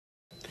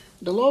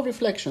The law of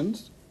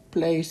reflections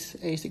plays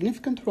a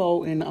significant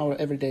role in our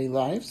everyday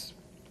lives.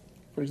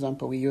 For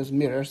example, we use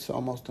mirrors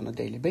almost on a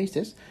daily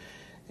basis.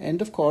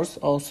 And of course,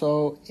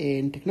 also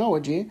in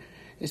technology,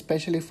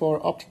 especially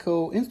for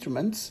optical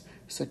instruments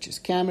such as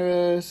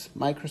cameras,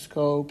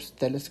 microscopes,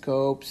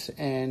 telescopes,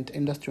 and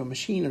industrial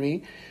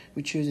machinery,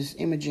 which uses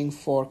imaging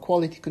for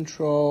quality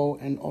control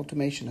and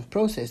automation of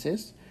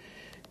processes.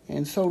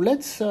 And so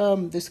let's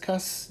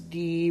discuss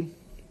the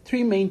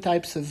two main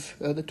types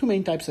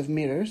of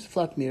mirrors,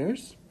 flat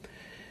mirrors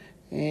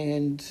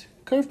and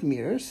curved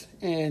mirrors,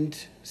 and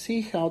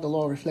see how the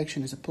law of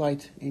reflection is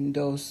applied in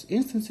those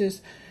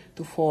instances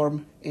to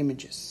form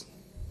images.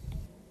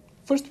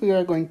 First, we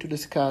are going to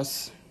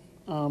discuss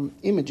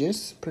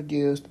images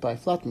produced by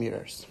flat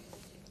mirrors.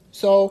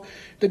 So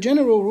the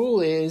general rule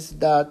is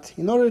that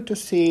in order to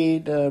see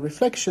the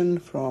reflection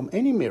from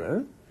any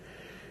mirror,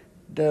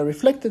 the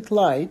reflected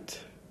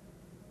light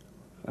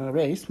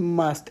rays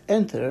must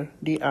enter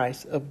the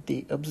eyes of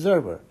the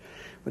observer.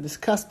 We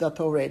discussed that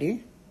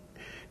already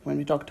when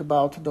we talked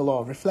about the law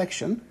of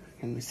reflection,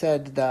 and we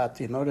said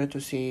that in order to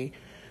see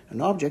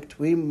an object,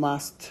 we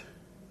must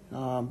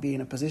be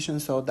in a position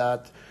so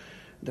that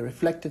the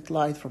reflected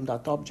light from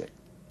that object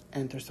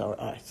enters our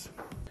eyes.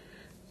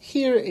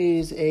 Here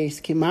is a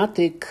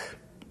schematic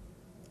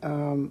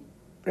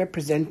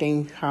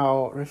representing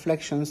how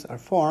reflections are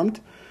formed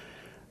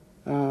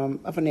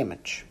of an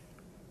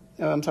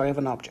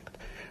object.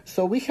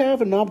 So we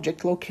have an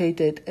object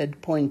located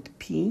at point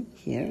P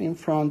here in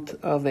front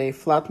of a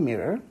flat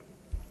mirror.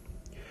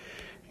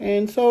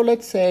 And so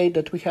let's say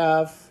that we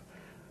have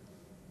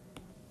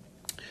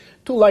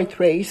two light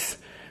rays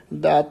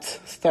that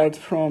start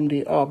from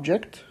the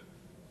object,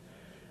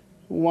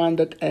 one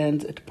that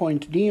ends at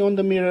point D on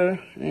the mirror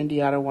and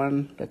the other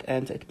one that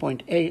ends at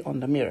point A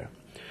on the mirror.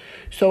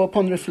 So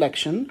upon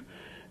reflection,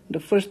 the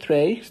first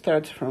ray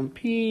starts from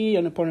P,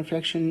 and upon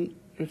reflection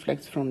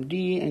reflects from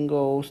D and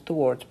goes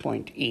towards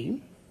point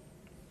E.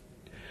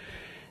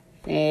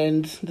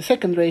 And the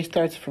second ray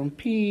starts from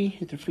P,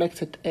 it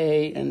reflects at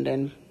A, and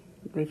then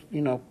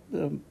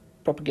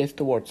propagates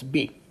towards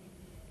B.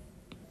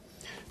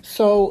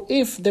 So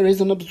if there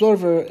is an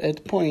observer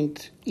at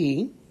point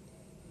E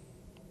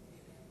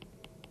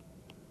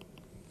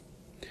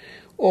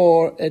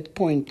or at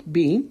point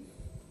B,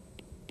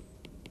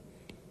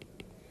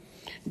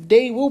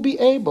 they will be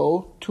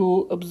able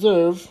to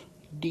observe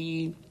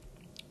the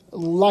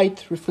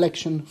light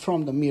reflection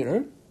from the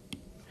mirror,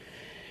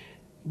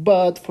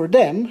 but for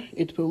them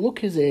it will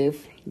look as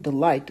if the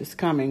light is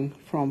coming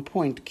from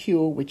point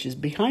Q, which is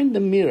behind the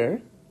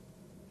mirror,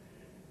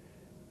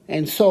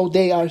 and so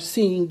they are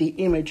seeing the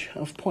image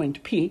of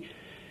point P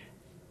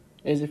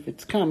as if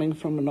it's coming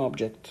from an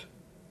object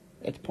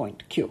at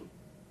point Q.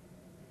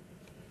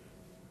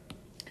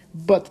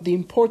 But the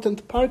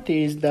important part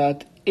is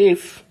that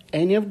if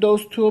any of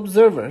those two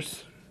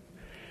observers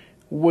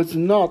was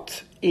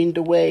not in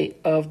the way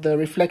of the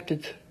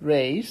reflected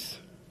rays,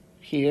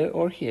 here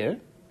or here,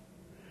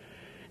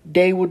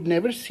 they would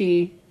never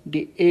see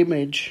the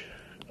image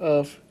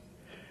of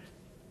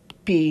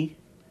P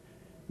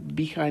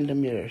behind the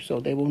mirror. So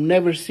they will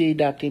never see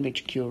that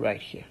image Q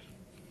right here.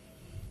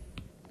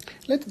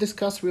 Let's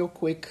discuss real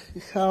quick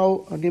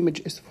how an image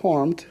is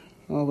formed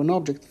of an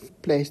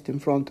object placed in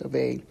front of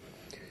a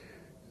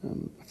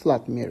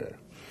flat mirror.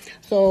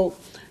 So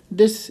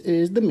this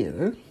is the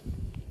mirror.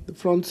 The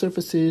front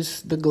surface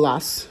is the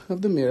glass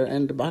of the mirror,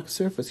 and the back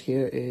surface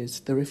here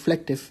is the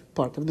reflective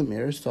part of the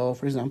mirror. So,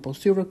 for example,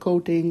 silver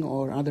coating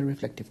or other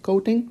reflective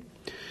coating.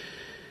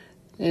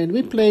 And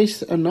we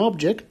place an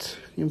object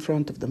in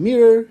front of the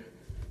mirror,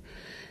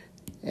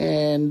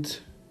 and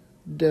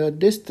the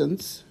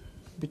distance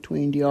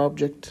between the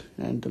object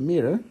and the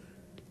mirror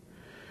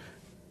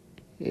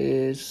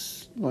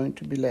is going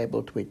to be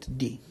labeled with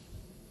D.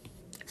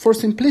 For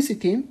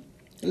simplicity,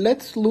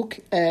 let's look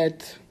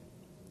at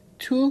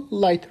two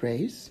light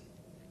rays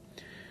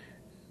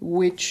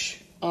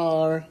which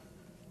are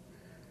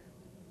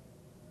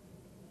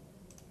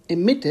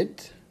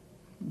emitted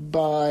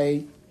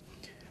by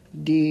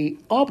the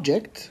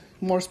object,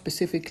 more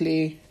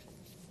specifically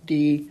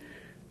the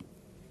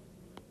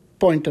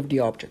point of the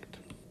object.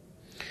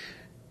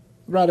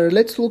 Rather,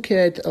 let's look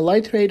at a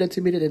light ray that's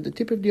emitted at the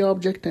tip of the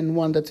object and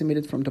one that's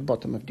emitted from the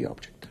bottom of the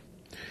object.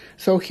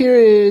 So here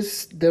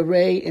is the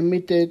ray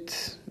emitted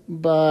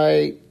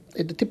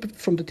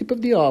from the tip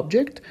of the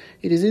object.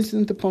 It is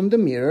incident upon the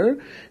mirror.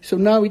 So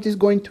now it is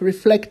going to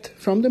reflect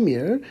from the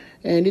mirror,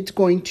 and it's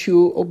going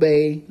to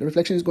the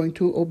reflection is going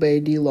to obey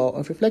the law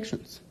of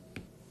reflections.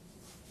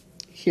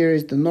 Here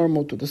is the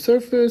normal to the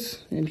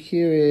surface, and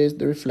here is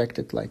the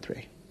reflected light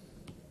ray.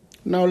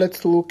 Now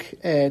let's look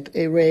at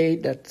a ray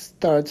that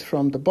starts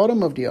from the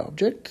bottom of the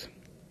object.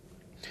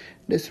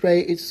 This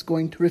ray is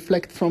going to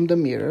reflect from the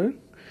mirror,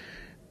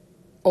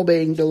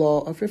 obeying the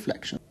law of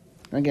reflection.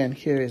 Again,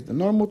 here is the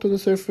normal to the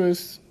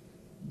surface.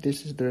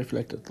 This is the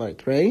reflected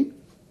light ray.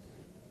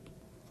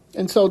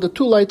 And so the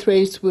two light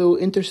rays will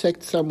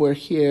intersect somewhere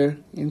here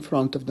in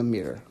front of the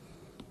mirror.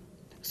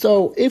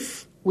 So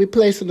if we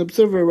place an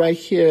observer right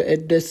here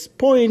at this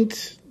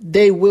point,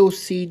 they will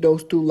see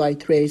those two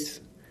light rays.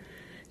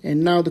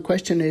 And now the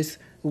question is,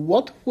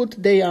 what would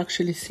they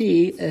actually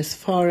see as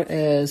far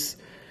as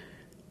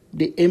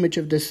the image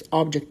of this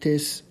object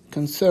is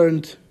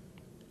concerned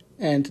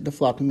and the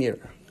flat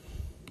mirror?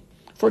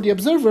 For the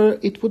observer,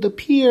 it would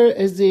appear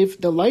as if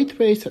the light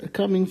rays are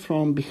coming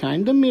from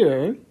behind the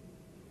mirror,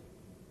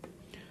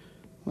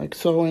 like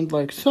so and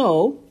like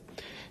so.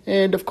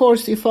 And of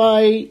course, if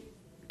I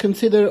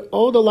consider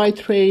all the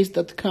light rays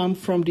that come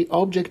from the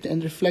object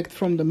and reflect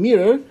from the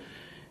mirror,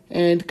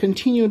 and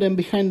continue them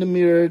behind the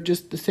mirror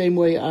just the same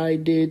way I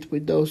did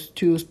with those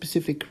two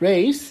specific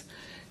rays,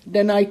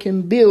 then I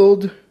can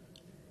build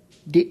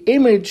the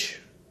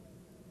image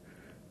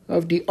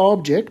of the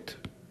object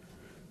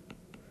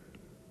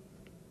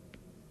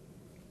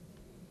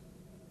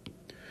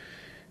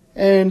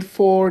and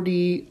for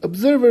the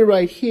observer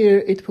right here,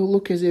 it will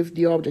look as if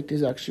the object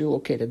is actually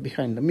located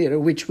behind the mirror,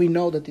 which we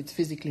know that it's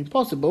physically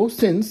impossible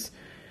since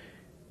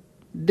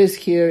this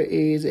here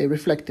is a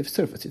reflective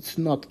surface. It's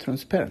not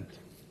transparent.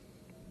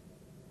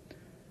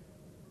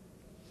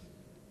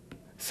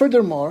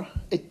 Furthermore,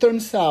 it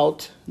turns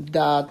out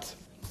that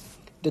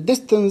the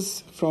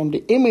distance from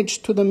the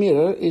image to the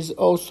mirror is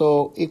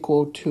also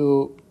equal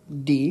to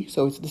d,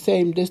 so it's the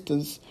same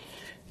distance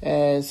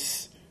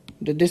as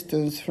the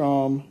distance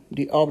from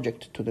the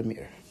object to the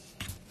mirror.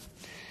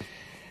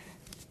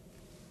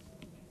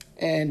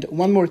 And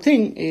one more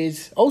thing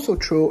is also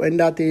true, and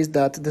that is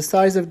that the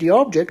size of the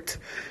object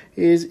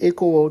is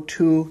equal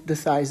to the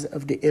size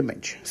of the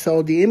image.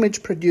 So the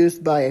image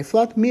produced by a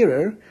flat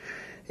mirror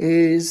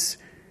is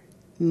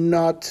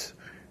not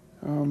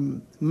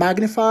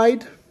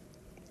magnified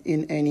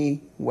in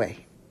any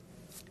way.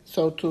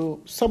 So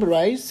to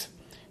summarize,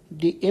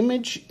 the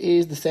image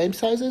is the same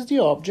size as the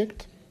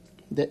object.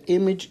 The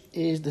image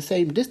is the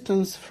same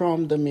distance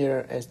from the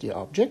mirror as the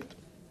object.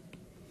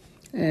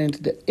 And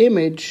the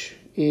image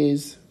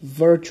is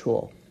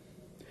virtual,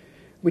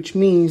 which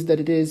means that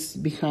it is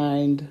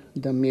behind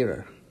the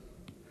mirror.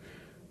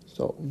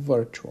 So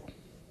virtual.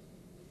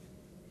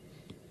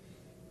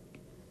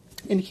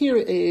 And here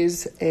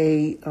is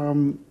a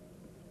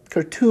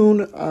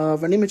cartoon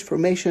of an image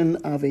formation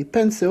of a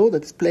pencil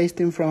that's placed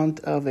in front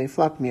of a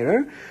flat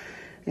mirror.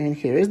 And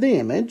here is the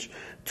image.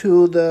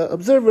 To the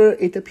observer,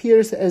 it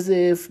appears as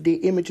if the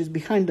image is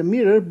behind the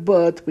mirror,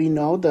 but we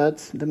know that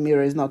the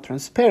mirror is not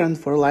transparent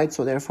for light,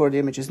 so therefore the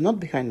image is not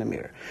behind the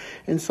mirror.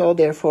 And so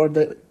therefore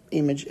the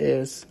image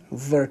is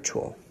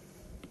virtual.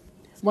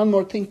 One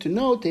more thing to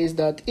note is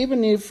that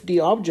even if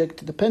the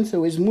object, the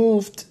pencil, is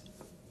moved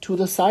to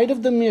the side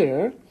of the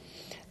mirror,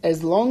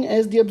 as long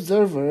as the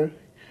observer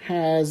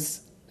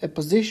has a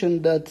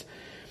position that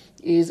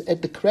is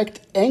at the correct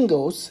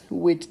angles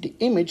with the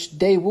image,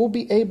 they will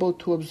be able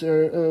to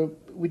observe,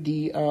 with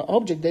the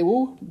object, they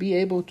will be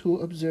able to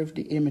observe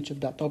the image of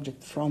that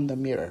object from the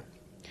mirror.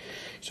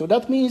 So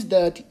that means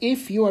that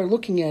if you are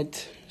looking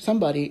at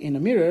somebody in a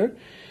mirror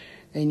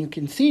and you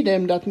can see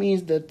them, that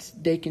means that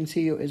they can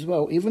see you as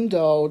well, even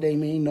though they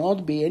may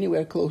not be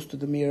anywhere close to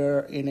the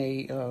mirror in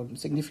a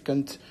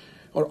significant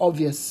or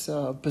obvious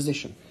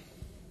position.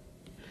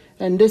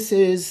 And this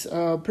is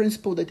a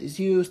principle that is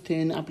used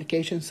in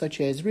applications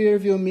such as rear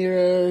view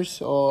mirrors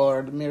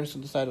or the mirrors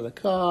on the side of the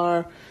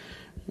car,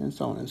 and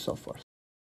so on and so forth.